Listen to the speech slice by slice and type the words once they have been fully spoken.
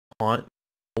haunt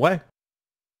away.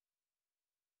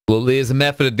 Well, there's a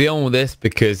method of dealing with this,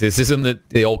 because this isn't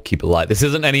the old keep it light. This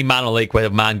isn't any mana leak where a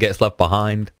man gets left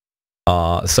behind.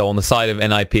 So on the side of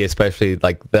NiP especially,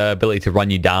 like, the ability to run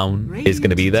you down is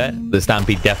going to be there. The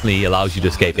Stampede definitely allows you to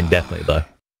escape indefinitely, though.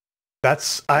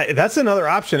 That's another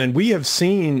option, and we have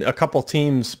seen a couple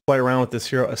teams play around with this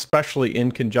hero, especially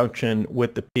in conjunction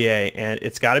with the PA, and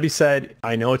it's got to be said,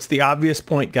 I know it's the obvious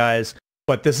point, guys,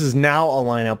 but this is now a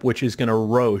lineup which is going to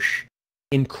Roche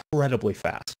incredibly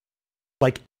fast.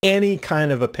 Like, any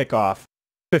kind of a pickoff,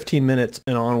 15 minutes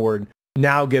and onward,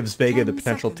 now gives Vega the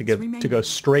potential to go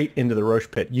straight into the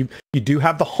Roche pit. You do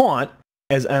have the haunt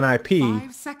as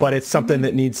NiP, but it's something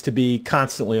that needs to be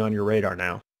constantly on your radar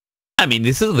now. I mean,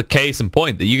 this is the case in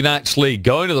point that you can actually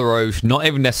go into the Roche, not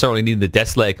even necessarily need the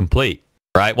Desolator complete,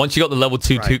 right? Once you got the level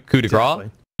 2 coup de grace,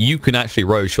 you can actually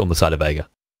Roche on the side of Vega.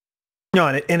 No,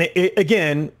 and it,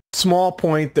 again, small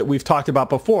point that we've talked about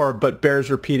before, but bears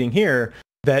repeating here,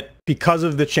 that because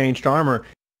of the changed armor,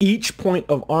 each point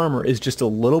of armor is just a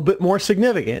little bit more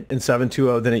significant in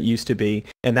 7.2.0 than it used to be,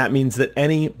 and that means that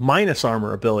any minus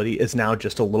armor ability is now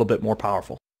just a little bit more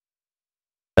powerful.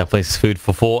 Definitely food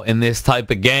for thought in this type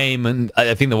of game, and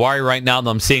I think the worry right now that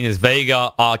I'm seeing is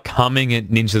Vega are coming at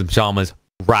Ninjas Pajamas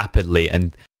rapidly,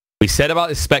 and we said about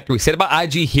this Spectre, we said about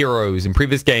IG heroes in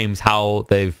previous games how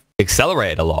they've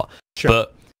accelerated a lot,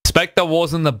 but Spectre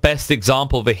wasn't the best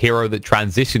example of a hero that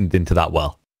transitioned into that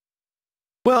well.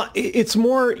 Well, it's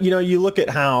more, you look at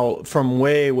how from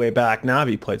way back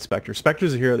Navi played Spectre.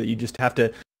 Spectre's a hero that you just have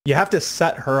to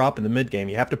set her up in the mid game.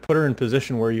 You have to put her in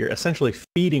position where you're essentially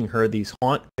feeding her these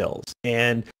haunt kills.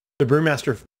 And the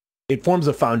Brewmaster, it forms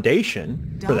a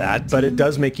foundation for that, but it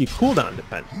does make you cooldown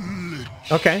dependent.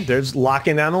 Okay, there's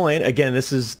locking down the lane. Again,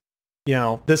 this is,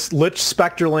 this Lich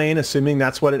Spectre lane, assuming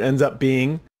that's what it ends up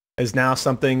being, is now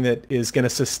something that is going to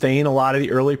sustain a lot of the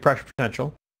early pressure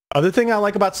potential. Other thing I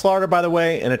like about Slaughter, by the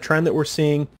way, and a trend that we're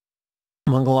seeing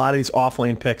among a lot of these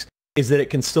off-lane picks, is that it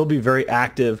can still be very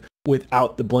active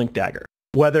without the Blink Dagger.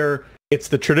 Whether it's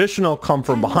the traditional come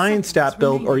from behind stat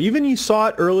build, or even you saw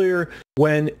it earlier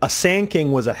when a Sand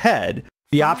King was ahead,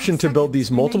 the option to build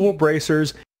these multiple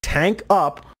bracers, tank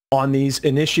up on these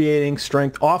initiating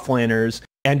strength offlaners,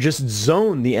 and just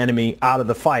zone the enemy out of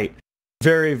the fight.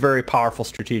 Very, very powerful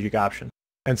strategic option.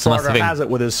 And Slaughter has it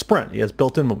with his sprint. He has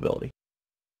built-in mobility.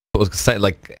 I was going to say,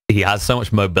 like, he has so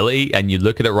much mobility, and you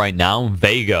look at it right now,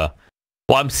 Vega,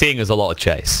 what I'm seeing is a lot of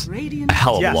chase. A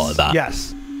hell of a lot of that.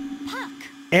 Yes.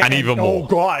 And even more. Oh,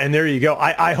 God, and there you go.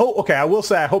 I hope, okay, I will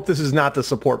say, I hope this is not the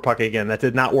support puck again. That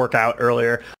did not work out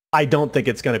earlier. I don't think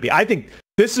it's going to be. I think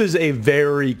this is a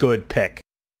very good pick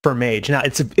for Mage. Now,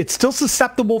 it's still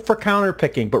susceptible for counter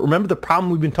picking, but remember the problem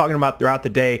we've been talking about throughout the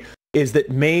day is that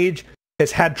Mage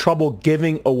has had trouble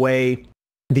giving away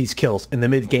these kills in the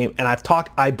mid game, and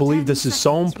I believe this is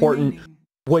so important.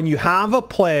 When you have a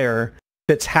player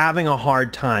that's having a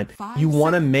hard time, you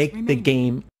want to make the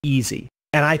game easy,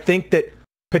 and I think that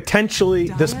potentially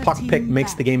this puck pick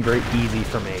makes the game very easy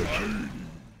for Mage.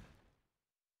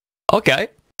 Okay,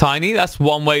 Tiny, that's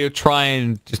one way to try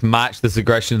and just match this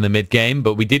aggression in the mid game,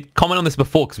 but we did comment on this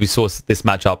before because we saw this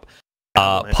matchup.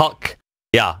 Puck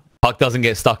doesn't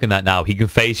get stuck in that now. He can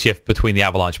phase shift between the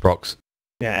Avalanche procs.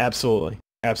 Yeah, absolutely.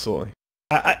 Absolutely.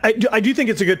 I do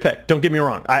think it's a good pick. Don't get me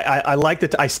wrong. I like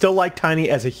that. I still like Tiny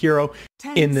as a hero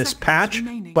in this patch,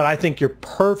 but I think you're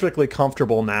perfectly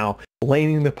comfortable now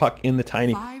laning the puck in the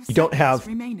Tiny. You don't have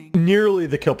nearly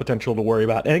the kill potential to worry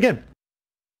about. And again,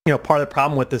 part of the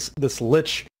problem with this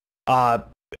Lich, I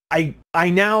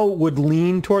now would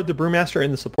lean toward the Brewmaster in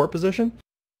the support position.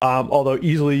 Although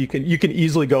you can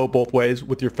easily go both ways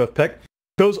with your fifth pick.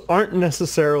 Those aren't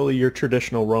necessarily your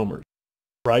traditional roamers,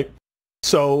 right?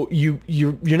 So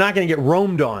you're not going to get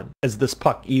roamed on as this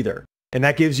puck either. And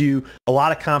that gives you a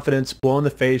lot of confidence blowing the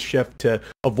phase shift to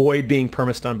avoid being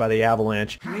perma-stunned by the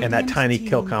Avalanche, and that Tiny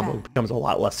kill combo becomes a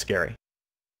lot less scary.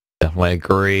 Definitely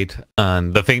agreed.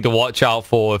 And the thing to watch out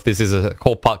for, if this is a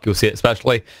core puck, you'll see it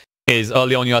especially, is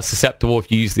early on you are susceptible.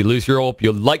 If you usually lose your orb,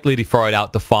 you're likely to throw it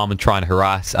out to farm and try and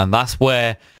harass. And that's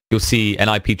where you'll see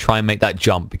NiP try and make that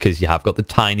jump, because you have got the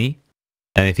Tiny.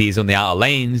 And if he's on the outer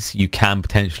lanes, you can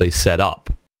potentially set up.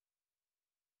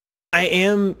 I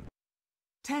am...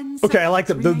 Okay, I like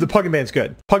the Pugna Band's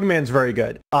good. Pugna Band's very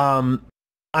good. I'm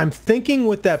thinking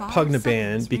with that Pugna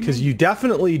Band, because you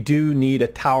definitely do need a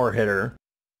tower hitter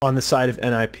on the side of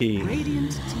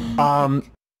NiP.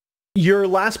 Your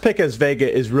last pick as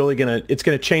Vega is really gonna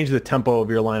change the tempo of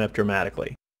your lineup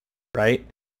dramatically, right?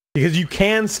 Because you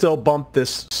can still bump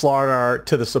this Slardar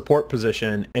to the support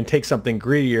position and take something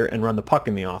greedier and run the puck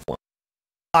in the offlane.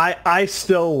 I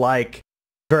still like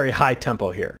very high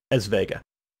tempo here as Vega.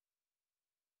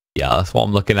 Yeah, that's what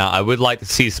I'm looking at. I would like to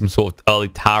see some sort of early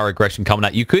tower aggression coming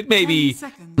out. You could maybe,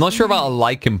 I'm not sure about a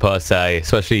Lycan per se,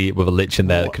 especially with a Lich in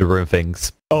there that could ruin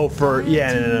things. Oh, for,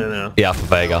 yeah, no. Yeah, for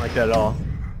Vega. I don't like that at all.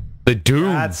 The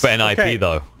Doom for NiP, okay,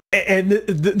 though. And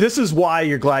this is why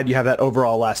you're glad you have that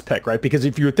overall last pick, right? Because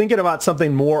if you were thinking about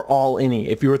something more all-in-y,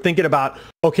 if you were thinking about,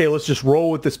 okay, let's just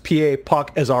roll with this PA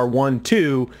puck as our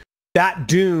 1-2, that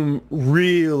Doom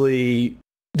really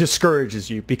discourages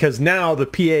you, because now the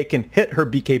PA can hit her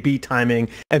BKB timing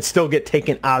and still get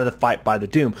taken out of the fight by the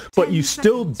Doom. But you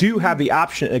still do have the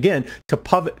option, again, to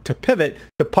pivot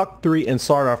to Puck 3 and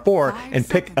Slardar 4 and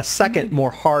pick a second,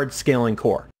 more hard scaling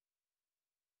core.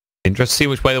 Interesting to see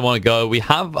which way they want to go.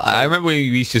 I remember we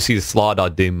used to see the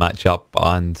Slardar Doom matchup,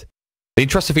 and the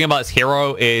interesting thing about this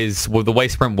hero is with the way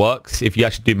sprint works, if you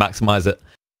actually do maximize it,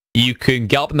 you can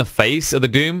get up in the face of the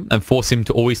Doom and force him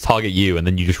to always target you, and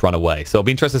then you just run away. So it'll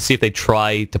be interesting to see if they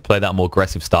try to play that more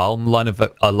aggressive style in the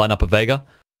lineup of Vega.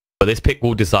 But this pick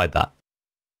will decide that.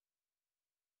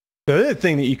 The other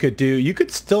thing that you could do, you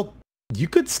could still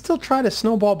try to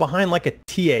snowball behind like a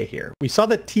TA here. We saw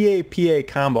the TA-PA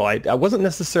combo. I wasn't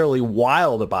necessarily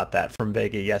wild about that from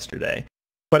Vega yesterday,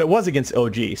 but it was against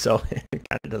OG, so it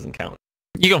kind of doesn't count.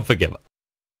 You're going to forgive it.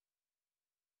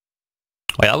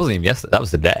 Wait, that wasn't even yesterday. That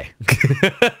was the day.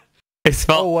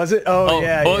 Oh, was it? Oh,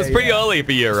 yeah. Well, it's pretty early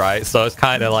for you, right? So it's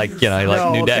kind of like,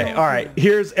 new day. All right.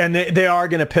 And they are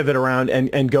going to pivot around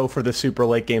and go for the super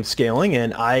late game scaling.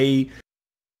 And I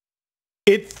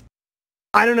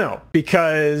don't know,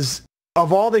 because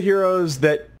of all the heroes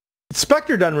that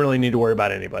Spectre doesn't really need to worry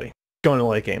about anybody going to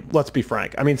late game. Let's be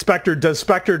frank. I mean, does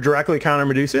Spectre directly counter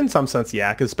Medusa? In some sense,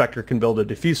 yeah, because Spectre can build a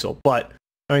diffusal. But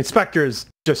I mean, Spectre is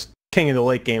just king of the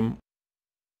late game,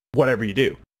 whatever you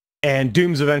do. And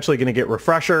Doom's eventually going to get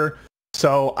Refresher.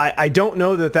 So I don't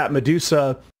know that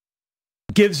Medusa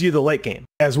gives you the late game,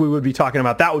 as we would be talking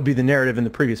about. That would be the narrative in the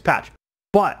previous patch.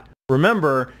 But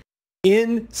remember,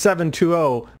 in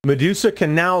 7.2.0, Medusa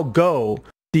can now go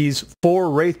these 4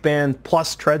 Wraithband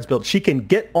plus Treads build. She can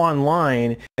get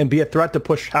online and be a threat to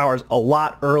push towers a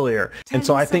lot earlier. And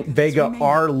so I think Vega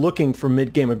are looking for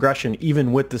mid-game aggression,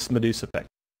 even with this Medusa pick.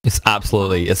 It's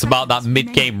absolutely. It's about that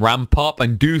mid-game ramp up,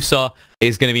 and Medusa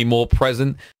is going to be more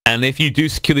present. And if you do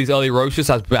secure these early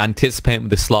Roshas, as we anticipate with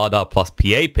the Slardar plus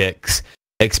PA picks,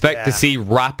 expect to see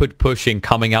rapid pushing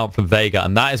coming out from Vega.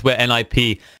 And that is where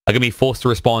NiP are going to be forced to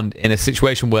respond in a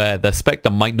situation where the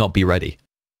Spectre might not be ready.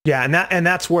 Yeah, and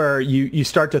that's where you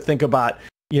start to think about,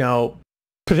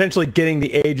 potentially getting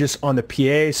the Aegis on the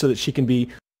PA so that she can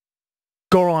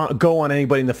go on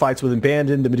anybody in the fights with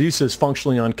Abandon. The Medusa is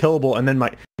functionally unkillable, and then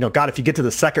God, if you get to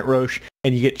the second Roche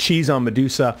and you get Cheese on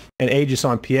Medusa and Aegis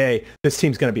on PA, this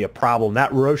team's going to be a problem.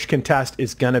 That Roche contest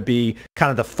is going to be kind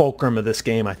of the fulcrum of this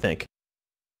game, I think.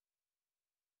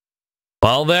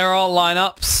 Well, there are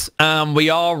lineups. We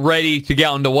are ready to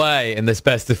get underway in this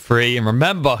best of 3. And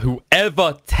remember,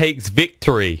 whoever takes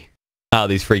victory out of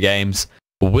these 3 games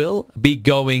will be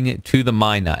going to the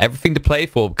minor. Everything to play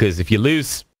for, because if you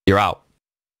lose, you're out.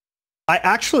 I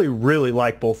actually really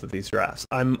like both of these drafts.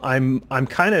 I'm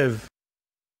kind of,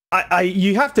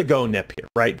 you have to go NiP here,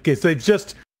 right? Because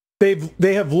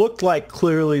they have looked like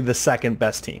clearly the second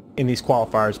best team in these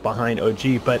qualifiers behind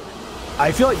OG, but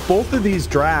I feel like both of these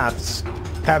drafts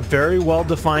have very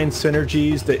well-defined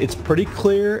synergies. That it's pretty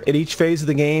clear at each phase of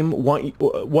the game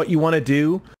what you want to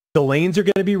do. The lanes are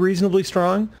going to be reasonably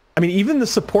strong. I mean, even the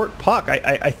support puck,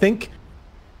 I think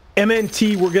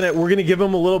MNT, we're gonna give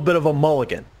him a little bit of a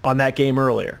mulligan on that game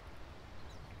earlier.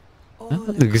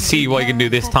 You can see what you can do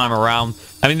this time around.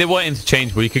 I mean, they were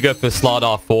interchangeable. You could go for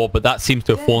Slardar 4, but that seems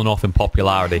to have fallen off in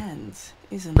popularity.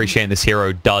 Appreciating this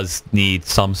hero does need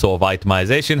some sort of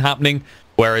itemization happening,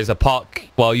 whereas a puck,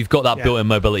 well, you've got that built-in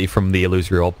mobility from the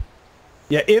Illusory Orb.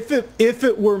 Yeah, if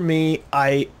it were me,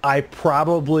 I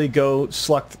probably go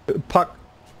puck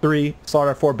 3,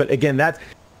 Slardar 4, but again, that's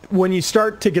when you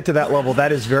start to get to that level,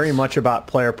 that is very much about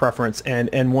player preference,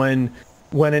 and when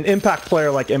an impact player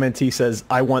like MNT says,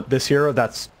 I want this hero,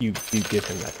 that's you give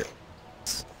him that hero.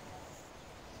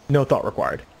 No thought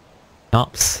required.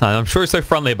 Ups. I'm sure he's so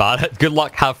friendly about it. Good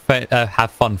luck, have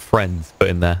fun, friends, put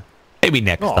in there. Maybe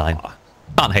next time.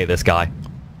 Can't hate this guy.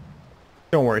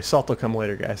 Don't worry, Salt will come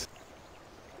later, guys.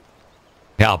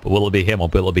 Yeah, but will it be him or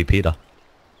will it be Peter?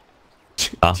 Do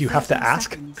you have to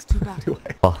ask?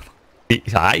 Well,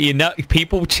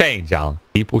 people change, Alan.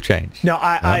 People change. No,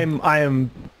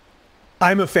 I'm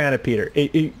a fan of Peter.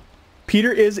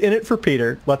 Peter is in it for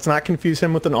Peter. Let's not confuse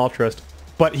him with an altruist.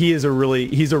 But he's a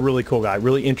really cool guy,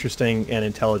 really interesting and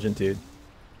intelligent dude.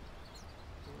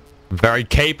 Very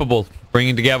capable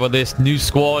bringing together this new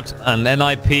squad, and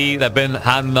NiP, they've been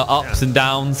having the ups and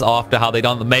downs after how they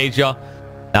done the major.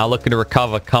 Now looking to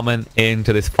recover coming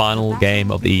into this final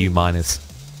game of the EU minors.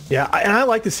 Yeah, and I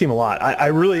like this team a lot. I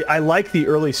like the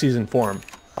early season form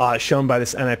shown by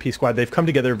this NiP squad. They've come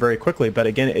together very quickly, but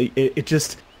again, it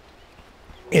just,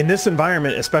 in this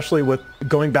environment, especially with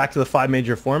going back to the 5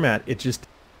 major format,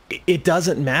 it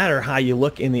doesn't matter how you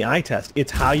look in the eye test.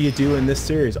 It's how you do in this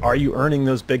series. Are you earning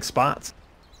those big spots?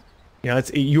 You know,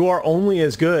 you are only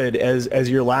as good as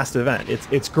your last event.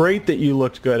 It's great that you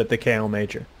looked good at the KO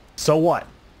major. So what?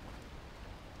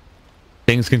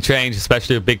 Things can change,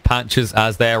 especially with big patches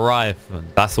as they arrive. And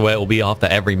that's the way it will be after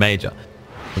every major.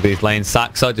 With these lanes,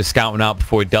 Saxa just scouting out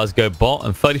before he does go bot.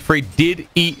 And 33 did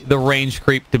eat the range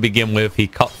creep to begin with. He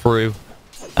cut through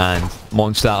and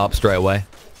launched that up straight away.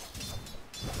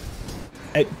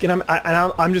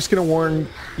 I'm just going to warn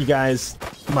you guys,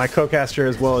 my co-caster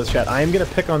as well as chat, I am going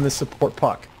to pick on this support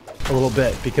puck a little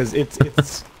bit because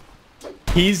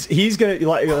he's going to,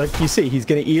 like you see, he's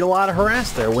going to eat a lot of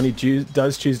harass there when he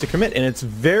does choose to commit, and it's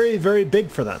very, very big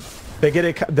for them. They get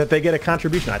a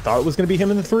contribution. I thought it was going to be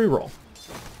him in the 3 role.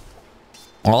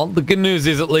 Well, the good news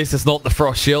is at least it's not the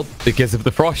Frost Shield, because if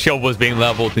the Frost Shield was being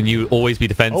leveled, then you would always be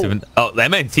defensive. Oh. And the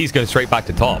MNT's going straight back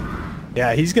to top.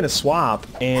 Yeah, he's going to swap,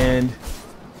 and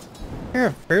they're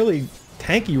a fairly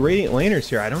tanky Radiant laners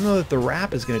here. I don't know that the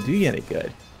wrap is going to do you any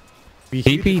good.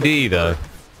 PPD, though.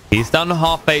 He's down to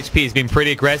half HP. He's been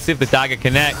pretty aggressive. The dagger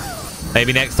connect.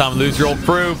 Maybe next time lose roll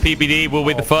through. PPD will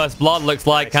be the first blood. Looks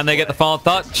like. Nice. Can they get the final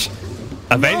touch?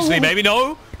 Eventually, maybe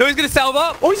no. No, he's going to salve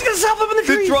up. Oh, he's going to salve up in the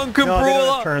tree. The drunken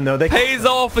brawler turn, though. pays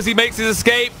off as he makes his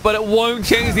escape, but it won't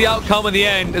change the outcome in the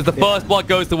end as the first blood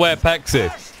goes to where Pex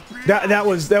is. That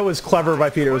was clever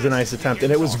by Peter. It was a nice attempt,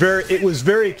 and it was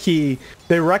very key.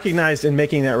 They recognized in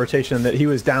making that rotation that he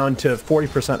was down to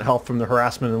 40% health from the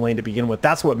harassment in the lane to begin with.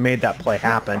 That's what made that play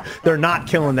happen. They're not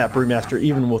killing that Brewmaster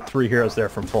even with 3 heroes there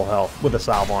from full health with a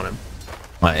salve on him.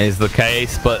 That is the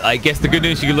case, but I guess the good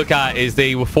news you can look at is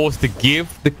they were forced to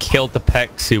give the kill to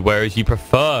Pexu, whereas you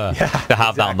prefer to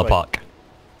have that on the puck.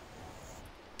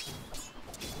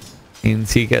 He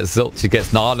gets Zilch, he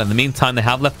gets Nard. In the meantime, they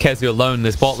have left Kezu alone in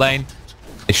this bot lane.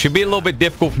 It should be a little bit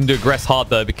difficult for him to aggress hard,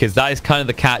 though, because that is kind of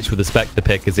the catch with the Spectre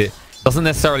pick, is it doesn't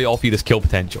necessarily offer you this kill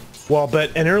potential. Well,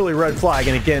 but an early red flag,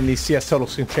 and again, these CS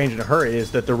totals can change in a hurry, is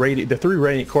that the 3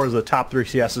 Radiant cores are the top 3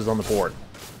 CSs on the board.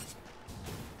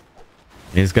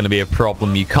 It's going to be a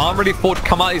problem. You can't really afford to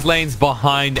come out these lanes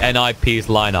behind NiP's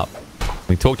lineup.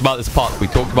 We talked about this puck. We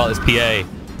talked about this PA.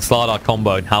 Slardar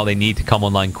combo and how they need to come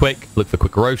online quick. Look for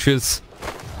quick roaches.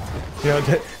 You know,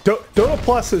 Dota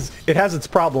Plus it has its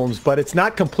problems, but it's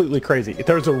not completely crazy.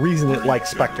 There's a reason it likes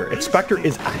Spectre. If Spectre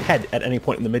is ahead at any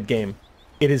point in the mid game,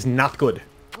 it is not good.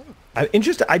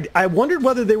 I wondered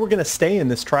whether they were going to stay in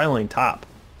this tri-lane top.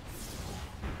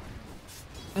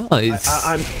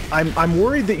 I'm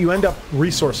worried that you end up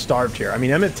resource starved here. I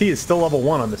mean, MFT is still level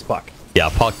 1 on this puck. Yeah,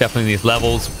 puck definitely needs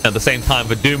levels. At the same time,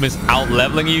 if Doom is out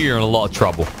leveling you, you're in a lot of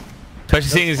trouble. Especially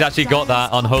seeing he's actually got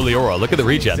that Unholy Aura. Look at the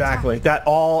regen. Exactly. That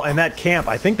all, and that camp,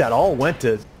 I think that all went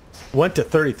to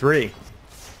 33.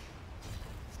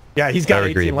 Yeah, he's got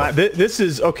 18 left. This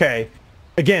is, okay,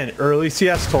 again, early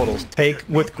CS totals. Take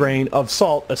with grain of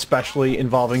salt, especially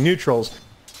involving neutrals.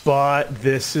 But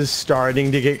this is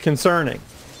starting to get concerning.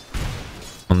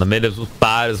 And the mid was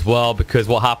bad as well, because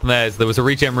what happened there is there was a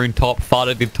regen rune top.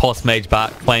 Farder did toss Mage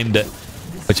back, claimed it,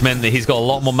 which meant that he's got a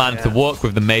lot more mana to work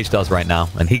with than Mage does right now,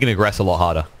 and he can aggress a lot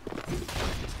harder.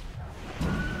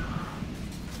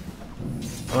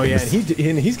 Oh yeah,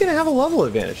 and he's going to have a level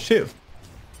advantage too.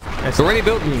 It's already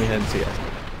built. You can see it.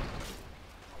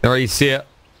 There you see it.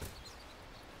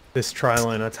 This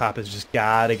tri-line on top has just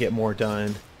got to get more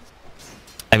done.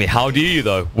 I mean, how do you,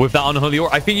 though, with that Unholy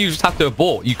Aura? I think you just have to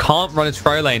abort. You can't run a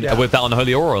tri-lane with that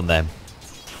Unholy Aura on them.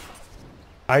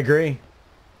 I agree.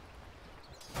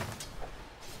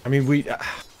 I mean,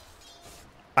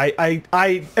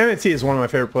 MNT is one of my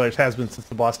favorite players, has been since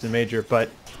the Boston Major, but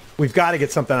we've got to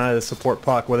get something out of the support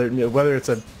puck, whether it's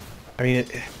a... I mean,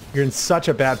 you're in such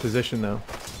a bad position, though.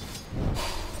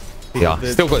 Yeah,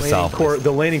 still got Salve.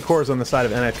 The laning cores on the side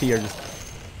of NiP are just...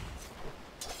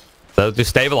 They'll just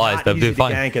stabilize. They'll do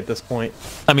fine. Gank at this point.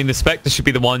 I mean, the Spectre should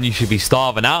be the one you should be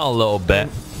starving out a little bit.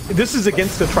 This is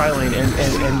against the tri-lane,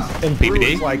 and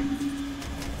PPD? Like...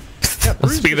 Yeah,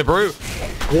 speaking of the Brew.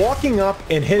 Walking up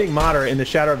and hitting Mater in the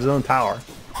shadow of his own tower.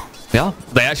 Yeah,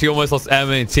 they actually almost lost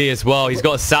MNT as well. He's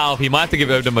got a salve. He might have to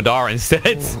give it over to Madara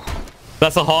instead.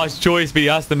 That's a harsh choice, but he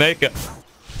has to make it.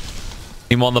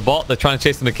 Him on the bot, they're trying to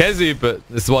chase him to Kezu, but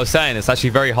this is what I was saying. It's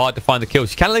actually very hard to find the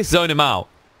kills. You can't at least zone him out.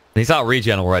 And he's out of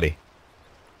regen already.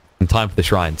 in time for the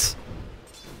shrines.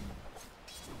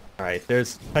 All right,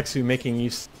 there's Pexu making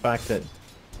use of the fact that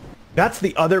that's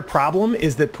the other problem,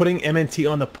 is that putting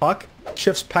MNT on the puck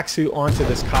shifts Pexu onto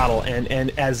this Coddle,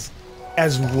 and as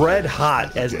red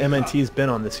hot as MNT's been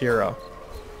on this hero.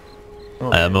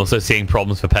 Oh, I'm also seeing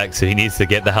problems for Pexu. He needs to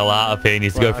get the hell out of here. He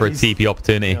needs to go for a TP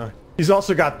opportunity. He's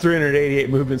also got 388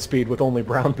 movement speed with only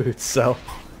brown boots, so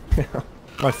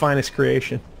my finest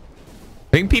creation.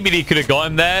 I think PBD could have got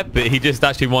him there, but he just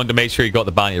actually wanted to make sure he got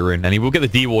the bounty rune, and he will get the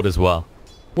D-ward as well.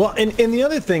 Well, and the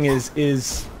other thing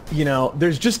is, you know,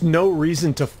 there's just no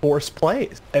reason to force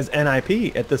plays as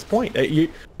NiP at this point.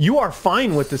 You are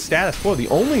fine with the status quo. The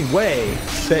only way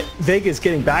that Vega is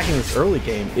getting back in this early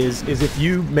game is if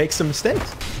you make some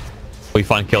mistakes. We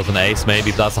find kills on Ace,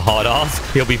 maybe, but that's a hard ask.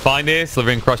 He'll be fine here.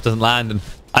 Slithering Crush doesn't land, and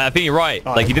I think you're right.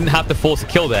 Like, he didn't have to force a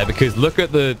kill there, because look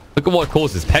at what it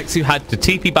causes. Pexu had to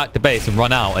TP back to base and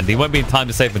run out, and he won't be in time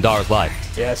to save Mandara's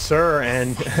life. Yes, sir.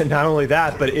 And not only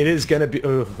that, but it is going to be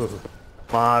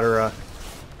Madara.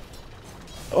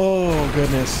 Oh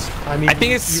goodness! I mean, I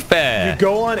think it's fair. You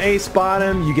go on Ace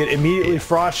bottom, you get immediately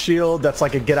Frost Shield. That's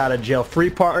like a get out of jail free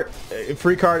card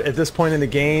at this point in the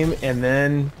game, and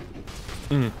then.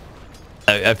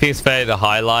 I think it's fair to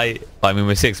highlight. I mean,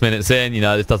 we're 6 minutes in. You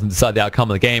know, this doesn't decide the outcome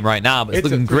of the game right now, but it's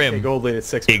looking grim. Gold lead at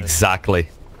 6 minutes. Exactly.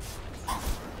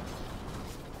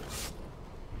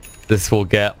 This will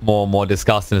get more and more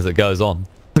disgusting as it goes on.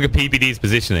 Look at PPD's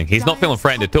positioning. He's not feeling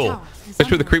threatened at all,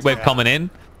 especially with the creep wave coming in.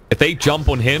 If they jump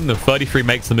on him, the 33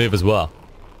 makes the move as well.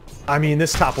 I mean,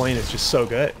 this top lane is just so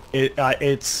good.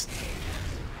 It's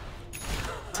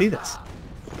see this.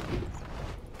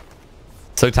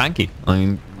 So tanky. I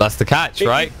mean, that's the catch,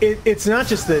 right? It's not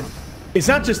just the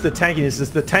tankiness. It's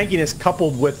the tankiness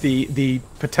coupled with the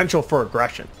potential for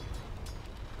aggression.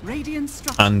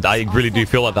 And I really do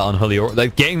feel like that unholy aura.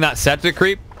 Like, getting that scepter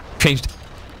creep changed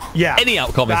any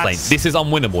outcome in this lane. This is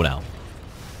unwinnable now.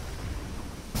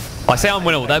 I say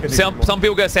unwinnable. Some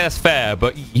people gonna say that's fair,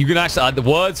 but you can actually the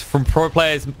words from pro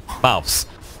players' mouths.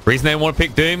 Reason they want to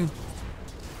pick Doom,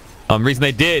 reason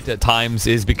they did at times,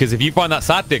 is because if you find that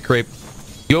Satyr creep,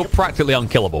 you're practically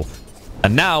unkillable.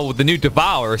 And now with the new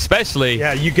Devour, especially,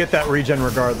 you get that regen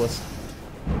regardless.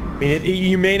 I mean,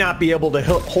 you may not be able to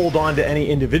hold on to any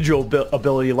individual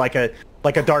ability like a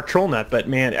Dark Troll Net, but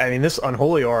man, I mean, this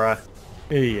Unholy Aura,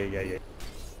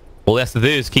 all he has to do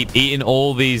is keep eating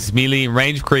all these melee and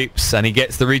range creeps, and he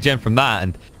gets the regen from that.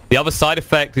 And the other side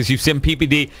effect is you've seen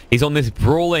PPD, he's on this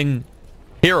brawling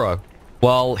hero.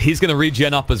 Well, he's going to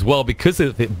regen up as well because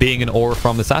of it being an aura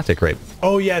from the Satyr creep.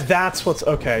 Oh yeah, that's what's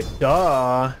okay.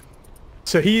 Duh.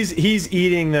 So he's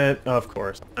eating the. Of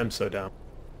course, I'm so dumb.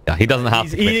 Yeah, he doesn't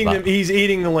have to. He's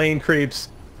eating the lane creeps,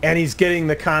 and he's getting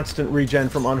the constant regen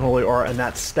from Unholy Aura, and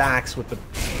that stacks with the.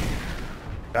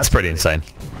 That's pretty insane.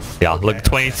 Yeah, okay. Look,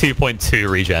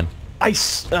 22.2 regen. I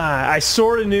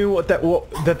sort of knew that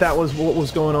was what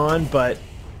was going on, but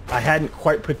I hadn't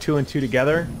quite put 2 and 2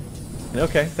 together.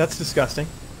 Okay, that's disgusting.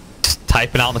 Just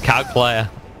typing out on the calculator.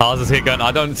 How's this hit going?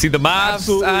 I don't see the maps,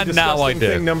 and now I do.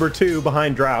 Thing number 2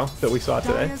 behind Drow that we saw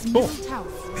today. Cool.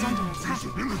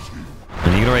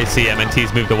 And you can already see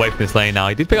MNT's moved away from this lane now.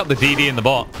 He did pick up the DD in the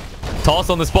bot. Toss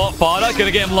on the spot. Fada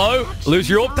gonna get him low. Lose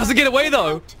your orb. Doesn't get away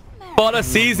though. Fada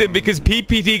sees him because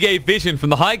PPD gave vision from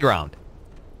the high ground.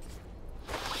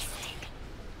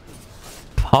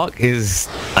 Puck is...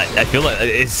 I feel like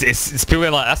it's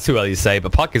people like, that's too early to say,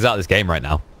 but Puck is out of this game right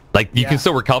now. Like, you can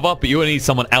still recover, but you need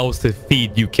someone else to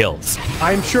feed you kills.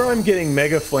 I'm sure I'm getting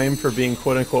mega flamed for being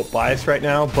quote-unquote biased right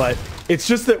now, but it's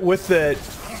just that with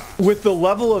the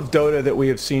level of Dota that we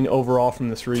have seen overall from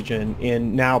this region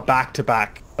in now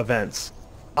back-to-back events,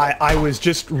 I was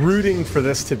just rooting for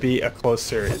this to be a close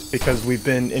series because we've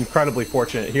been incredibly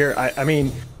fortunate here. I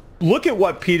mean, look at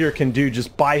what Peter can do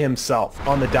just by himself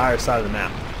on the dire side of the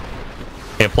map.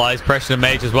 He applies pressure to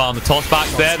Mage as well, and the toss back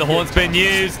there. The horn's been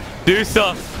used.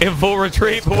 Dusa in full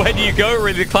retreat, but where do you go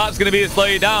really? The clap's going to be to slow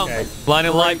you down.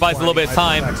 Blinding light buys a little bit of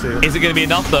time. Is it going to be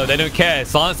enough though? They don't care.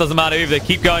 Silence doesn't matter either. They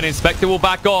keep going. Inspector will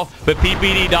back off, but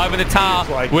PPD dive in the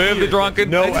tower with the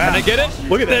Drunken. Can they get it?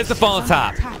 Look at There's the final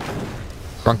tap.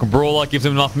 Drunken Brawler gives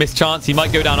him enough mischance. He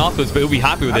might go down afterwards, but he'll be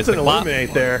happy with this. That's an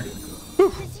eliminate there.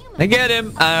 Whew. They get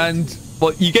him, and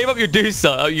well, you gave up your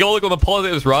Dusa. You all look on the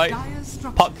positives, right?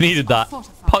 Puck needed that.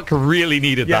 Puck really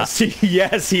needed that.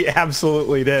 Yes, he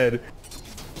absolutely did.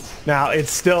 Now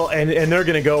it's still, and they're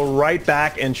going to go right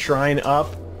back and shrine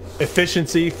up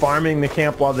efficiency, farming the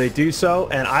camp while they do so.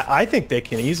 And I think they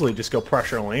can easily just go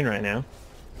pressure lane right now.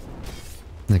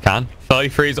 They can.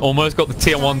 33's almost got the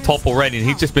tier 1 top already, and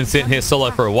he's just been sitting here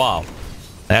solo for a while.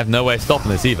 They have no way of stopping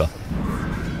this either.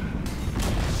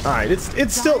 All right,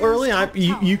 it's still early.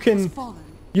 You can,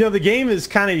 you know, the game is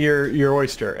kind of your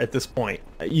oyster at this point.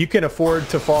 You can afford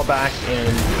to fall back and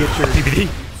get your PBD.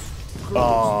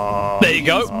 There you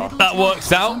go. That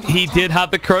works out. He did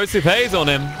have the corrosive haze on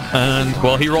him, and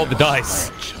well, he rolled the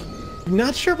dice.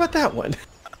 Not sure about that one.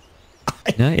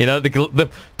 Yeah, you know the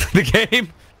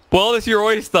game. Well, it's your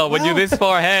oyster when you're this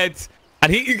far ahead,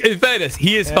 and in fairness,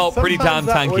 he has felt pretty damn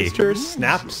tanky. Oyster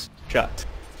snaps shut.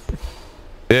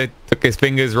 It took his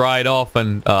fingers right off,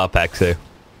 and Pexu.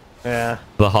 Yeah.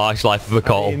 The harsh life of the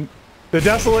coal. I mean, the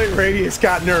Desolate Radius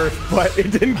got nerfed, but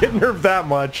it didn't get nerfed that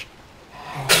much.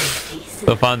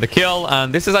 They'll find the kill,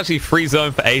 and this is actually free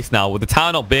zone for Ace now. With the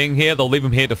tower not being here, they'll leave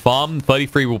him here to farm.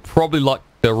 33 will probably lock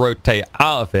the rotate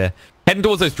out of here. Heading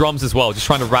towards those drums as well, just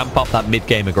trying to ramp up that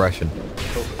mid-game aggression.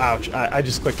 Oh, ouch. I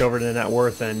just clicked over to the net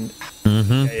worth, and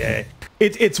yeah.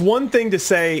 It's one thing to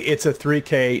say it's a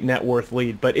 3K net worth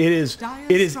lead, but it is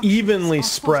evenly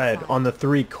spread on the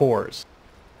 3 cores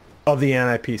of the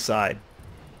NiP side.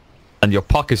 And your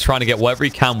puck is trying to get wherever he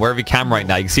can right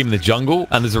now. You can see him in the jungle,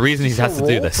 and there's a reason he has to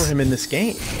do this. For him in this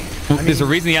game. There's a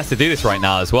reason he has to do this right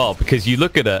now as well, because you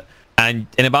look at it, and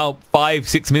in about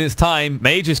 5-6 minutes time,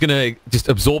 Mage is going to just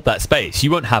absorb that space.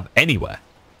 You won't have anywhere.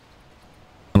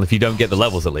 Well, if you don't get the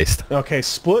levels at least. Okay,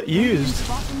 split used.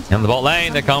 In the bot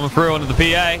lane, they're coming through under the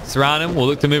PA. Surround him, we'll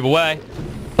look to move away.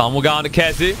 Thumb will go on to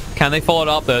Kezu. Can they follow it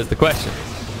up? There's the question.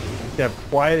 Yeah,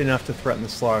 quiet enough to threaten the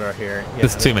slaughter here. Yeah,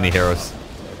 there's too many heroes.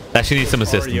 Actually need some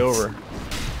assistance. Over.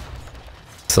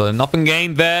 So nothing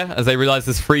gained there as they realize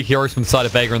there's 3 heroes from the side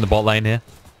of Vega in the bot lane here.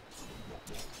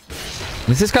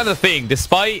 This is kind of the thing.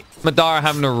 Despite Madara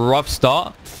having a rough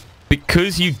start,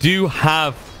 because you do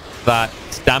have that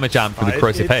damage amp for the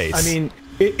corrosive haze. I mean,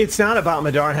 it's not about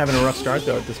Madara having a rough start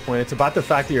though at this point. It's about the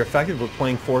fact that you're effectively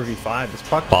playing 4v5. This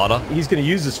puck, he's going to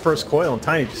use his first coil, and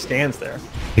Tiny just stands there.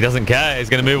 He doesn't care. He's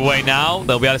going to move away now.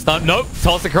 They'll be able to stun. Nope.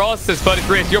 Toss across. There's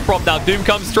 33. It's your prop now. Doom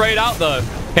comes straight out though.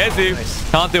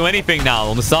 Kezu can't do anything now.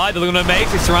 On the side, they're looking at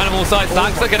Mage. He's surrounding all sides.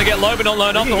 Saxa going to get low, but not low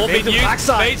enough. The whole being used.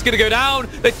 Mage's going to go down.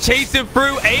 They're chasing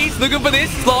through. Ace looking for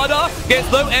this. Slaughter gets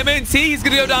low. MNT. He's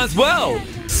going to go down as well.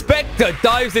 Spectre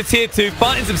dives to tier 2,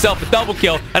 finds himself a double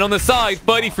kill, and on the side,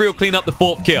 33 will clean up the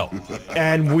 4th kill.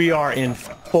 And we are in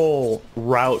full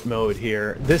route mode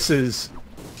here. This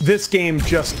game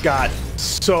just got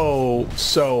so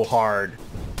hard.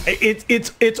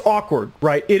 It's awkward,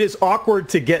 right? It is awkward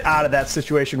to get out of that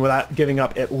situation without giving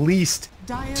up at least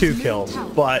 2 kills,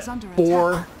 but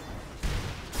 4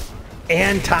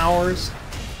 and towers.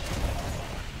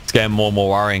 It's getting more and more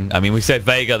worrying. I mean, we said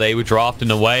Vega, they were drafted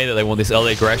in a way that they want this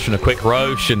early aggression, a quick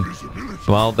roach, and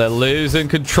well, they're losing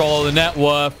control of the net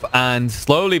worth, and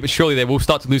slowly but surely they will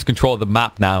start to lose control of the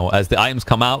map now as the items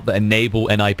come out that enable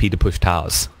NiP to push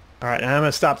towers. All right, and I'm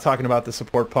gonna stop talking about the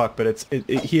support puck, but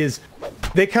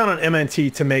they count on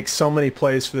MNT to make so many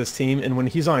plays for this team, and when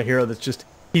he's on a hero that's just,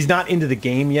 he's not into the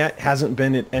game yet, hasn't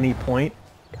been at any point,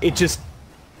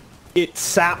 it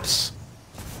saps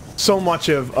so much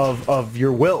of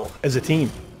your will as a team,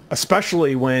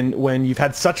 especially when you've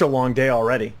had such a long day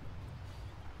already.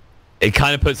 It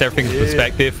kind of puts everything in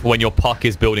perspective when your puck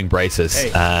is building braces.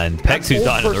 Hey, and Pexu's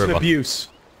dying on the river. Abuse.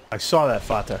 I saw that,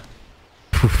 Fata.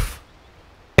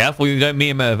 Careful you don't meet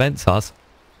him at events, Haas.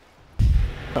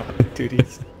 Oh, dude,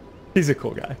 he's a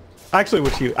cool guy. I actually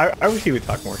wish I wish he would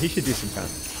talk more. He should do some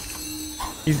content.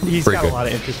 He's got a lot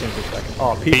of interesting perspective.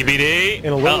 Oh, PBD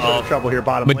in a little bit of trouble here,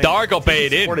 bottom lane. Madara got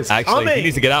baited in, actually. He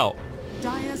needs to get out.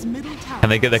 Can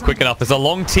they get there quick enough? There's a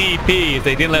long TP if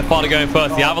they didn't let Fata go in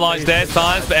first. The avalanche there,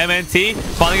 signs for MNT.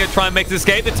 Finally going to try and make his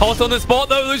escape. The toss on the spot,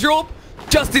 though. Lose your orb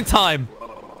just in time.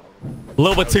 A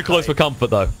little bit too close for comfort,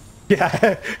 though.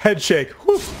 Yeah, head shake.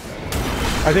 Whew.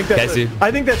 I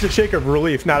think that's a shake of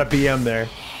relief, not a BM there.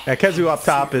 Kezu up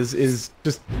top is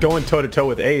just going toe-to-toe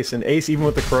with Ace, and Ace, even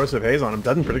with the corrosive haze on him,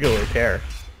 doesn't particularly care.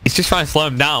 He's just trying to slow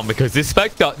him down because this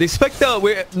Spectre,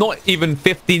 we're not even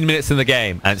 15 minutes in the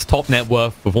game, and it's top net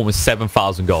worth with almost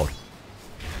 7,000 gold.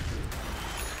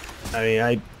 I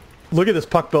mean, look at this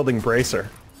puck building bracer.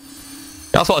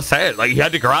 That's what I said. Like, you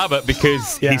had to grab it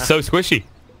because he's so squishy.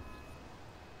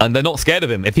 And they're not scared of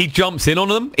him. If he jumps in on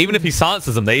them, even if he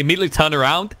silences them, they immediately turn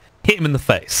around, hit him in the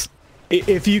face.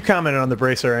 If you commented on the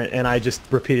bracer and I just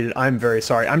repeated it, I'm very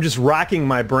sorry. I'm just racking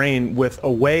my brain with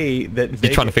a way that Vega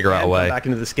you're trying to figure out a way back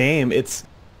into this game. It's,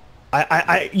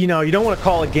 you know, you don't want to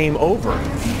call a game over,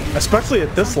 especially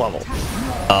at this level.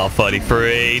 Oh,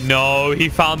 33. No, he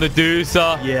found the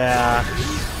deucer. Yeah.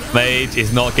 Mage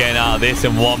is not getting out of this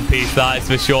in one piece, that is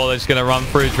for sure. They're just going to run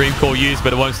through Dream Core use,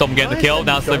 but it won't stop them getting the kill.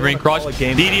 Now Slivering Crush.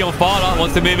 DD on Fada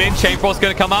wants to move in. Chain Frost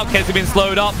going to come out. Kezu been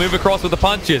slowed up. Move across with the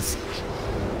punches.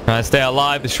 Trying to stay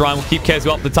alive. The Shrine will keep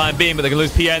Kezu up for the time being, but they're going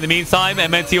to lose PA in the meantime.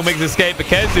 MNT will make his escape, but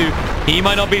Kezu, he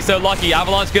might not be so lucky.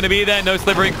 Avalanche going to be there. No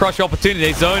slivering crush opportunity.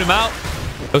 They zone him out.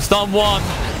 They'll stun one,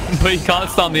 but he can't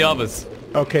stun the others.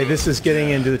 Okay, this is getting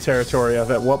into the territory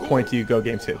of at what point do you go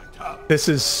game 2? This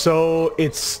is so...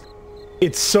 It's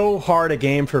so hard a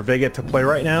game for Vega to play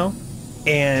right now.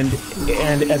 And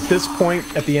at this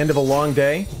point, at the end of a long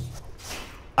day,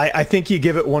 I think you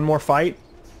give it one more fight,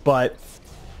 but...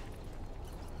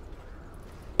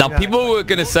 Now, people were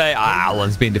going to say,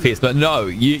 Alan's been defeated, but no,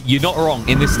 you're not wrong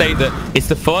in this state that it's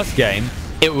the first game.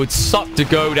 It would suck to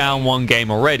go down one game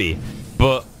already,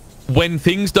 but when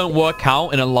things don't work out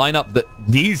in a lineup that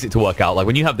needs it to work out, like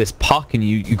when you have this puck and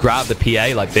you grab the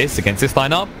PA like this against this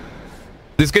lineup,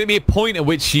 there's going to be a point at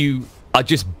which you are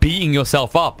just beating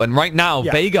yourself up, and right now,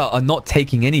 Vega are not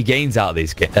taking any gains out of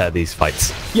these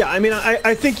fights. Yeah, I mean,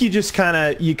 I think you just kind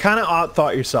of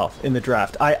outthought yourself in the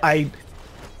draft.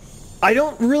 I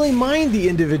don't really mind the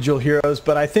individual heroes,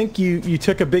 but I think you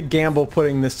took a big gamble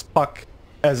putting this puck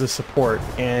as a support,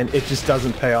 and it just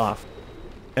doesn't pay off.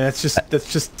 And that's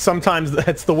just sometimes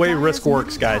that's the way risk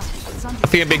works, guys. I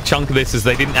think a big chunk of this is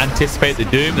they didn't anticipate the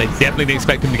Doom. They definitely didn't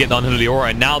expect him to get the unholy aura.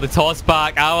 And now the toss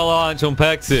back, Avalanche on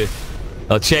Pexu.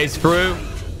 They'll chase through.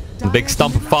 The big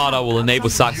stump of Fada will enable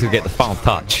Saxo to get the final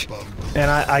touch. And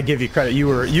I give you credit. You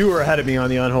were ahead of me on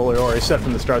the unholy aura. You said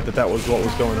from the start that was what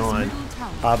was going on.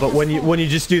 But when you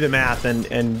just do the math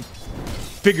and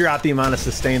figure out the amount of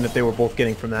sustain that they were both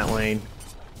getting from that lane.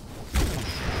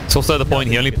 It's also the point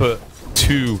he only put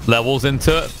 2 levels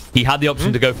into it. He had the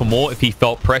option to go for more if he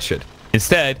felt pressured.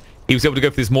 Instead, he was able to go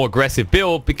for this more aggressive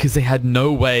build because they had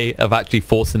no way of actually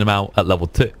forcing him out at level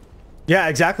 2. Yeah,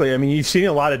 exactly. I mean, you've seen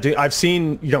a lot of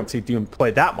Doom. You don't see Doom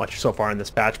play that much so far in this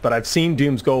patch, but I've seen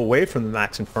Dooms go away from the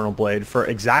Max Infernal Blade for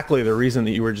exactly the reason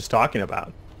that you were just talking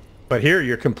about. But here,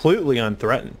 you're completely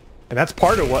unthreatened. And that's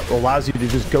part of what allows you to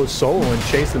just go solo and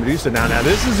chase the Medusa down. Now,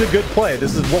 this is a good play.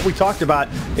 This is what we talked about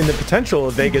in the potential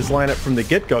of Vega's lineup from the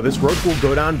get-go. This Roach will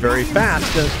go down very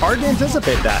fast, and it's hard to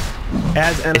anticipate that.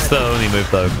 It's the only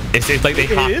move, though. It's like they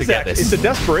have to get this. It's a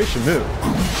desperation move.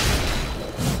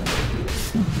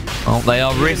 Oh, they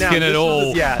are risking it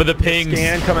all for the pings.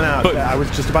 Scan coming out. I was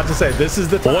just about to say, this is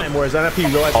the time, whereas NiP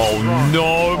realizes... Oh,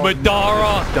 no,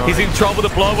 Madara. He's in trouble. The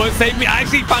blow won't save me.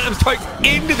 Actually, Phantom strikes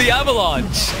into the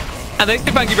Avalanche. And they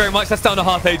say thank you very much. That's down to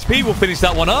half HP. We'll finish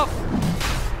that one up.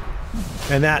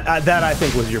 And that I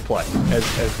think was your play as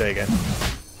Vega.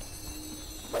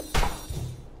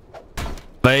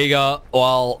 Vega,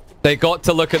 well, they got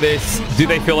to look at this. Do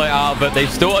they feel like, but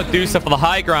they've still got to do stuff for the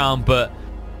high ground, but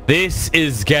this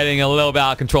is getting a little bit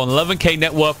out of control. An 11k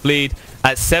net worth lead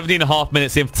at 17.5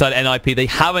 minutes inside NiP. They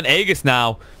have an Aegis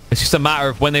now. It's just a matter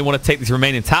of when they want to take these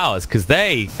remaining towers, because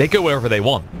they go wherever they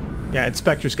want. Yeah, and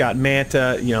Spectre's got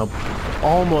Manta,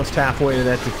 almost halfway to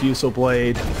that Diffusal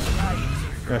Blade.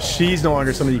 She's no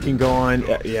longer somebody you can go on.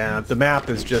 Yeah, the map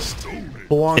is just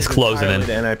belongs closing in to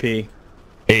NiP.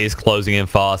 It is closing in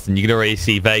fast, and you can already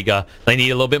see Vega. They need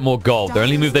a little bit more gold. The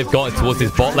only move they've got is towards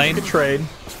this bot lane. Good trade.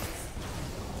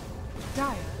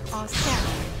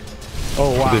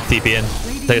 Oh, wow. Good TP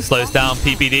in. They slows down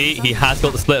PPD. He has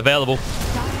got the split available.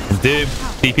 And Doom,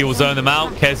 TP will zone them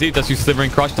out. Kezu does use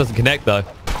Slivering Crush, doesn't connect though.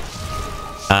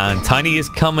 And Tiny is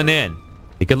coming in.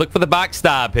 He could look for the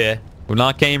backstab here. With an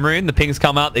Arcane Rune, the pings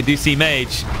come out. They do see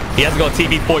Mage. He hasn't got a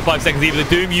TP 45 seconds either. The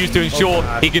Doom used to ensure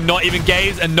he cannot even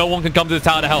gaze, and no one can come to the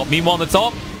tower to help. Meanwhile, on the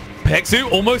top,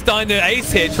 Pexu almost dying to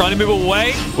Ace here, trying to move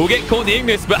away. Will get caught in the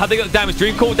Ignis, but have they got the damage?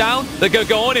 Dream call down. They're going to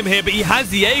go on him here, but he has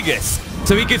the Aegis,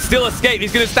 so he could still escape.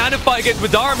 He's going to stand and fight against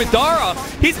Madara. Madara,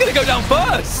 he's going to go down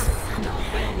first.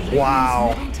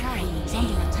 Wow.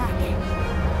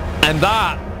 And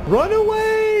that... Run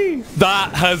away!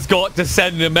 That has got to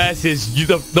send a message.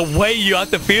 The way you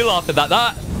have to feel after that.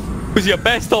 That was your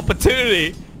best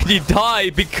opportunity. You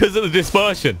die because of the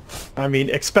dispersion. I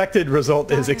mean, expected result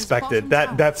is expected.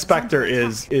 That Spectre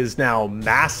is now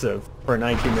massive for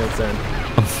 19 minutes in.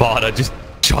 And Fada just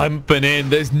jumping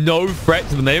in. There's no threat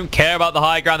to them. They don't care about the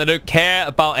high ground. They don't care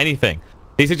about anything.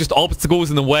 These are just obstacles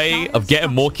in the way of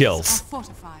getting more kills.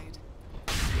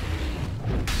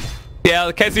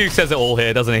 Yeah, Kezu says it all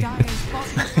here, doesn't he?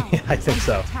 Yeah, I think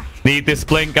so. Need this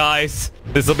blink, guys.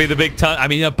 This will be the big turn. I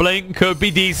mean, a blink could be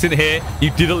decent here.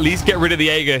 You did at least get rid of the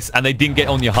Aegis, and they didn't get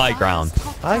on your high ground.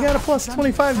 I got a plus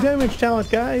 25 damage talent,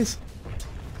 guys.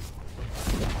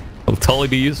 It'll totally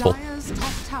be useful.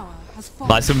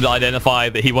 Nice of him to identify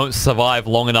that he won't survive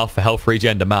long enough for health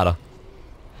regen to matter.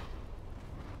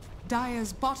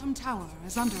 Dire's bottom tower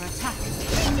is under attack.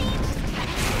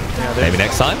 Yeah, maybe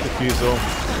next time. Diffusal.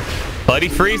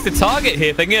 33 is the target here.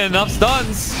 If they can get enough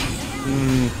stuns,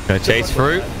 Gonna chase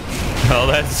through. Oh,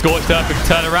 there's the Scorched Earth.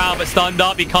 Turn around, but stunned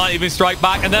up. He can't even strike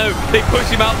back. And no, they push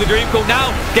him out of the Dream Court.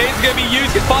 Now, Games are going to be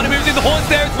used because Sparta moves in. The Horn's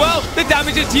there as well. The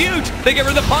damage is huge. They get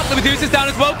rid of the punt. The Medusa's down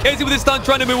as well. Casey with his stun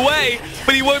trying to move away,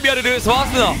 but he won't be able to do it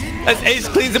fast enough. As Ace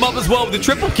cleans him up as well with the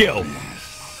triple kill.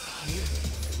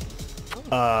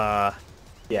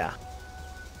 Yeah.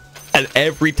 And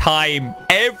every time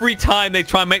they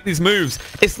try and make these moves,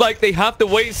 it's like they have to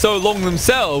wait so long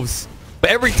themselves. But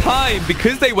every time,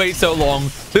 because they wait so long,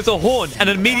 there's a Horn and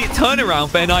an immediate turnaround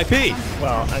for NiP.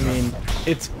 Well, I mean,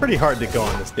 it's pretty hard to go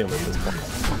on this Doom at this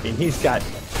point. I mean, he's got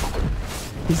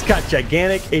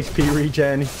gigantic HP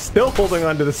regen. He's still holding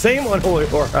on to the same Unholy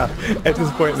Aura at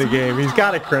this point in the game. He's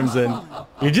got a Crimson.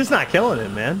 You're just not killing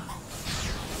him, man.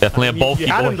 Definitely a bulky You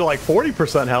had boy. him to like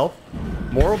 40% health.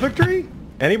 Moral victory?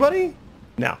 Anybody?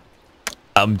 No.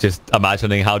 I'm just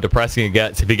imagining how depressing it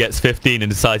gets if he gets 15 and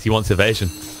decides he wants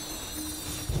evasion.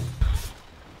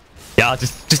 Yeah,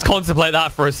 just contemplate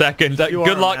that for a second.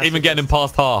 Good luck even getting him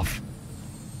past half.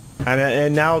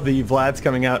 And now the Vlad's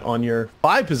coming out on your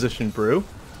 5 position, Brew.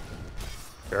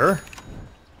 Sure.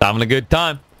 Having a good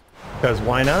time. Because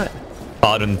why not?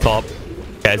 Hard on top.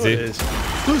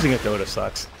 Kezi. Losing at Dota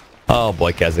sucks. Oh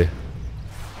boy, Kezi.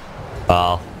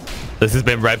 Wow. This has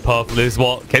been red puff. This is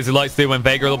what Kezi likes to do when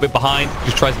Vega a little bit behind.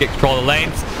 Just tries to get control of the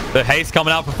lanes. The haste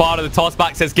coming out from Sparta. The toss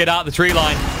back says get out of the tree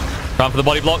line. Trying for the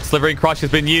body block. Slivering Crush has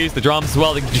been used. The drums as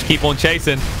well. They can just keep on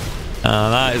chasing.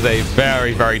 That is a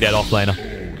very, very dead offlaner.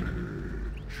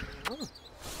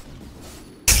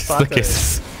 The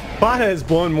kisses. Sparta has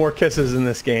blown more kisses in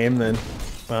this game than...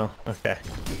 Well, okay.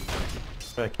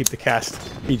 Gotta keep the cast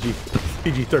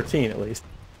PG-13 at least.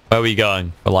 Where are we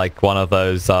going? For like one of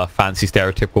those fancy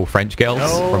stereotypical French girls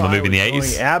from a movie in the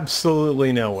 80s? Going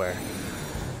absolutely nowhere.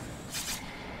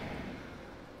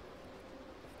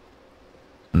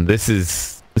 And this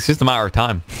is just a matter of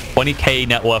time. 20k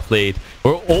net worth lead.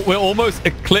 We're almost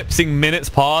eclipsing minutes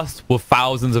past with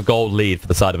thousands of gold lead for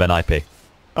the side of NiP.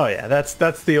 Oh yeah, that's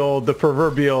the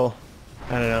proverbial,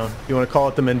 I don't know, you want to call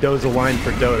it the Mendoza line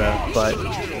for Dota, but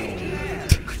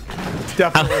it's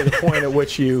definitely the point at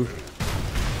which you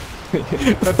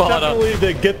that's definitely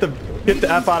the get the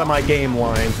F out of my game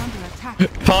line.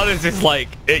 Part is just like,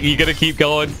 you gonna keep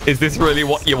going? Is this really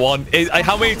what you want?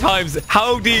 How many times,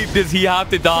 how deep does he have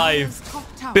to dive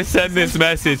to send this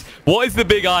message? What is the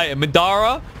big item?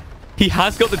 Madara, he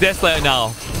has got the Desolator now.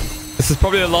 This is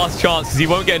probably the last chance because he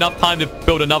won't get enough time to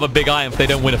build another big item if they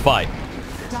don't win a fight.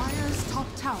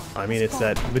 I mean, it's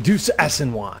that Medusa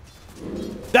SNY.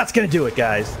 That's gonna do it,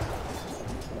 guys.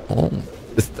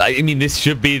 I mean, this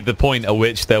should be the point at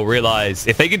which they'll realize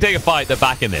if they can take a fight, they're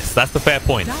back in this. That's the fair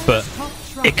point. But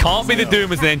it can't be the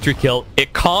Doom as an entry kill.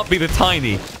 It can't be the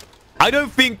Tiny. I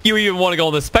don't think you even want to go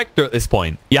on the Spectre at this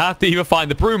point. You have to either find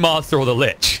the Brewmaster or the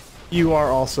Lich. You are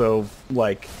also,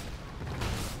 like...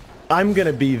 I'm going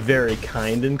to be very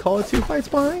kind and call it 2 fights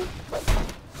behind.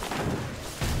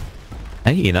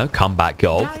 Hey, you know, comeback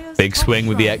goal. Big swing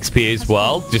with the XP as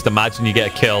well. Just imagine you get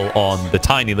a kill on the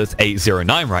Tiny that's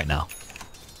 809 right now.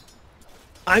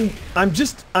 I'm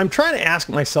trying to ask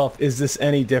myself, is this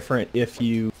any different if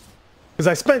you... Because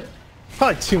I spent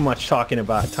probably too much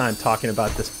time talking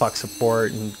about this puck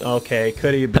support and, okay,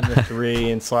 could he have been the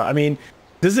 3 and I mean,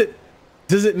 does it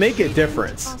make a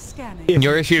difference? If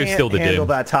your issue is still the handle Doom.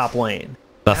 that top lane.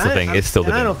 That's the thing. It's still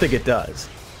the Doom. I don't think it does.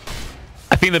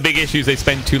 I think the big issue is they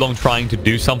spent too long trying to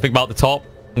do something about the top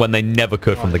when they never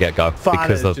could from the get-go.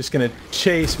 Because is just going to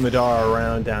chase Madara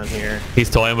around down here. He's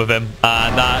toying with him,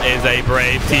 and that is a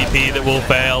brave TP that will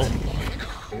fail.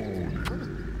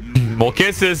 More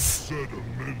kisses.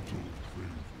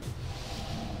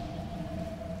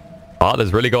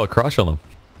 Sparta's really got a crush on him.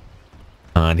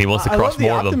 And he wants to crush more of them.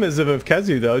 I love the optimism of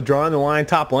Kezu, though, drawing the line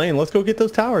top lane. Let's go get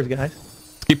those towers, guys.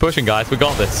 Let's keep pushing, guys. We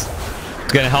got this.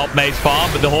 It's going to help Mage farm,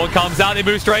 but the Horn comes out. They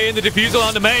move straight in. The Diffusal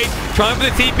on the Mage. Trying for the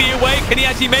TP away. Can he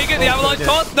actually make it? The Avalanche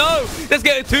toss? No. Let's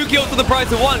get 2 kills for the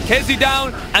price of 1. Kezu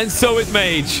down, and so is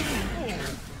Mage.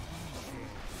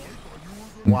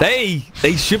 Wow.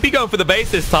 They should be going for the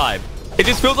base this time. It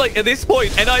just feels like at this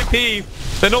point, NiP,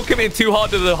 they're not committing too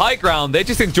hard to the high ground. They're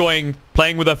just enjoying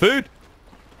playing with their food.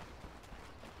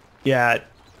 Yeah,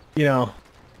 you know,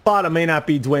 Sparta may not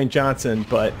be Dwayne Johnson,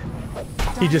 but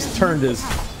he just turned his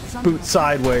boot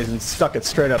sideways and stuck it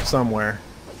straight up somewhere.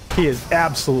 He is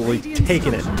absolutely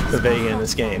taking it to Vega in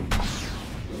this game.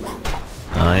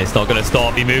 It's not going to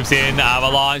stop. He moves in.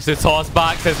 Avalanche, the toss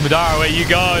back. Says Madara, where you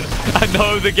going? And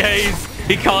no, the gaze.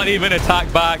 He can't even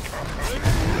attack back.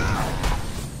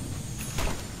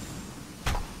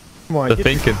 Come on,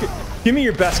 give me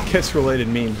your best kiss-related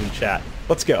memes in chat.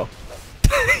 Let's go.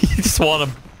 You just want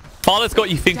them. Father's got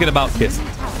you thinking about kids.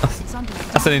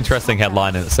 That's an interesting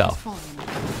headline in itself.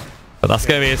 But that's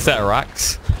going to be a set of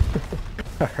racks.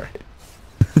 All right.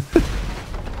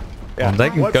 Yeah. And they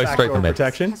can What go straight for mid.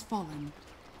 protection?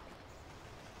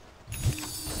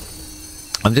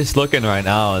 I'm just looking right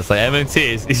now. It's like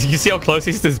MMT is you see how close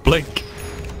he is to his blink,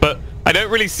 but I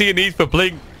don't really see a need for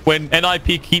blink when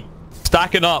NiP keep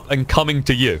stacking up and coming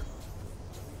to you.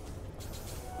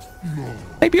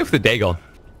 Maybe off the Dagon.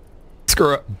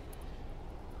 Screw it.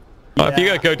 Yeah. If you're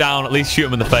gonna go down, at least shoot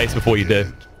him in the face before you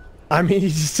do. I mean,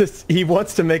 he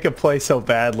wants to make a play so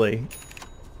badly.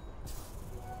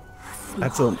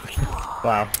 That's a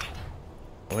wow.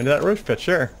 Go into that Roach pit,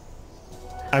 sure.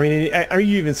 I mean,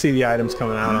 you even see the items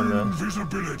coming out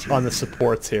on the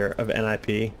supports here of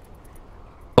NiP.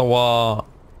 So,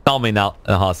 tell me now,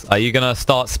 Haas, are you gonna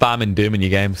start spamming Doom in your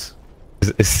games?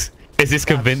 Is this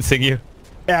convincing you?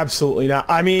 Absolutely not.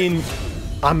 I mean,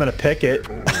 I'm gonna pick it.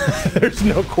 There's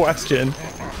no question.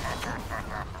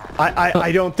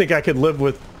 I don't think I could live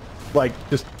with like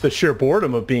just the sheer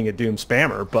boredom of being a Doom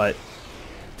spammer, but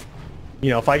you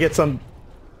know, if I get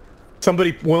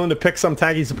somebody willing to pick some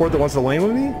tanky support that wants to lane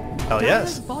with me, hell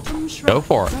yes. Go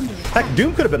for it. Heck,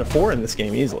 Doom could have been a 4 in this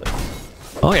game easily.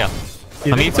 Oh yeah.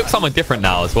 I mean, he took something different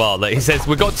now as well. Like he says,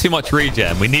 we got too much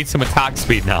regen. We need some attack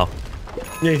speed now.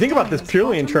 Yeah, you think about this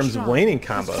purely in terms of laning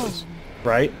combos,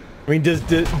 right? I mean,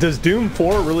 does Doom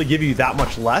 4 really give you that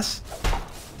much less?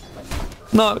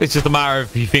 No, it's just a matter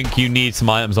of you think you need some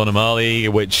items on him early,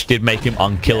 which did make him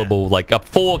unkillable. Yeah. Like a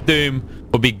 4 Doom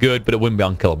would be good, but it wouldn't be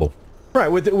unkillable. Right.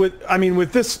 With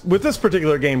this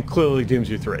particular game, clearly Doom's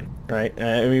your 3, right?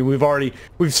 I mean,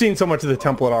 we've seen so much of the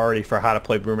template already for how to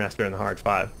play Brewmaster in the hard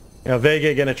 5. You know,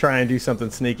 Vega gonna try and do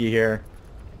something sneaky here.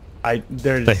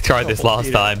 They tried this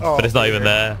last time, but it's not even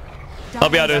there. I'll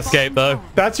be able to escape though.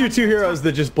 That's your 2 heroes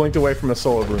that just blinked away from a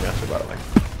solo Brewmaster, by the way.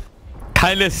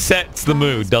 Kind of sets the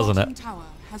mood, doesn't it?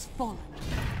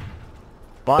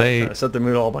 But they set the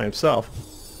mood all by himself.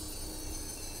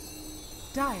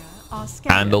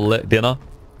 Candlelit dinner,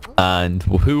 and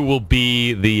who will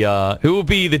be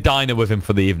the diner with him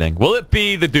for the evening? Will it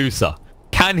be the Deucer?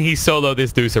 Can he solo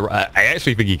this Deucer? I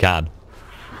actually think he can.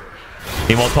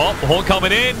 Team on top, Horn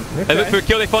coming in. Okay. They look for a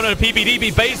kill. They find on a PPD, but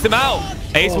he baits them out.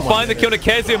 Ace will find the kill on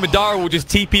Kezia, and Madara will just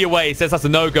TP away. He says that's a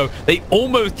no-go. They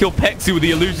almost kill Pexu with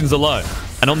the illusions alone.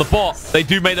 And on the bot, they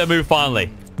do make their move finally.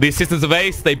 With the assistance of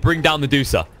Ace, they bring down the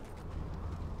Deucer.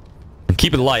 And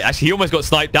keep it light. Actually, he almost got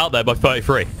sniped out there by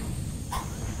 33.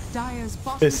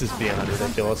 This is beyond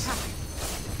ridiculous.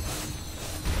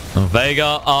 And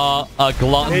Vega are a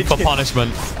glutton for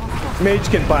punishment. Mage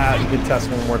can buy out. You can test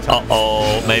one more time.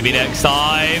 Uh-oh. Maybe next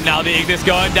time. Now the Ignis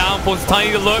going down. Forces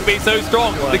Tiny to look, but he's so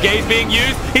strong. The gaze being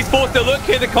used. He's forced to look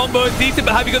here. The combo is decent,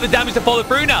 but have you got the damage to follow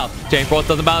through now? Jane Frost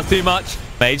doesn't bounce too much.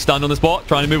 Mage stunned on the spot,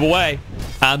 trying to move away.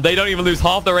 And they don't even lose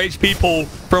half their HP pool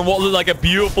from what looked like a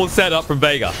beautiful setup from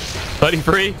Vega.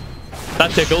 33.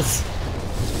 That tickles.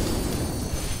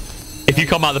 If you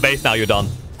come out of the base now, you're done.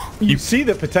 You see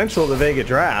the potential of the Vega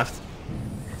draft.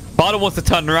 Bardo wants to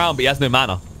turn around, but he has no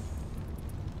mana.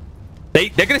 They're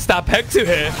going to stab Pexu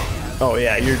here. Oh,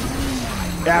 yeah, you're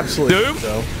absolutely... Doom?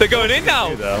 So. They're going in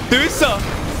now. Deucer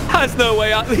has no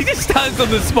way out. He just stands on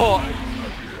the spot.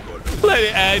 Let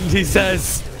it end, he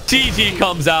says. GG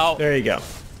comes out. There you go.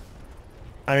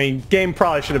 I mean, game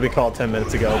probably should have been called 10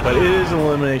 minutes ago, but it is an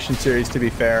elimination series, to be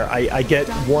fair. I get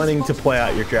wanting to play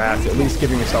out your draft, at least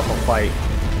giving yourself a fight.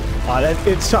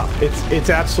 It's tough. It's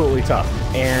absolutely tough.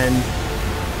 And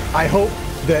I hope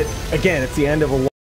that, again, it's the end of a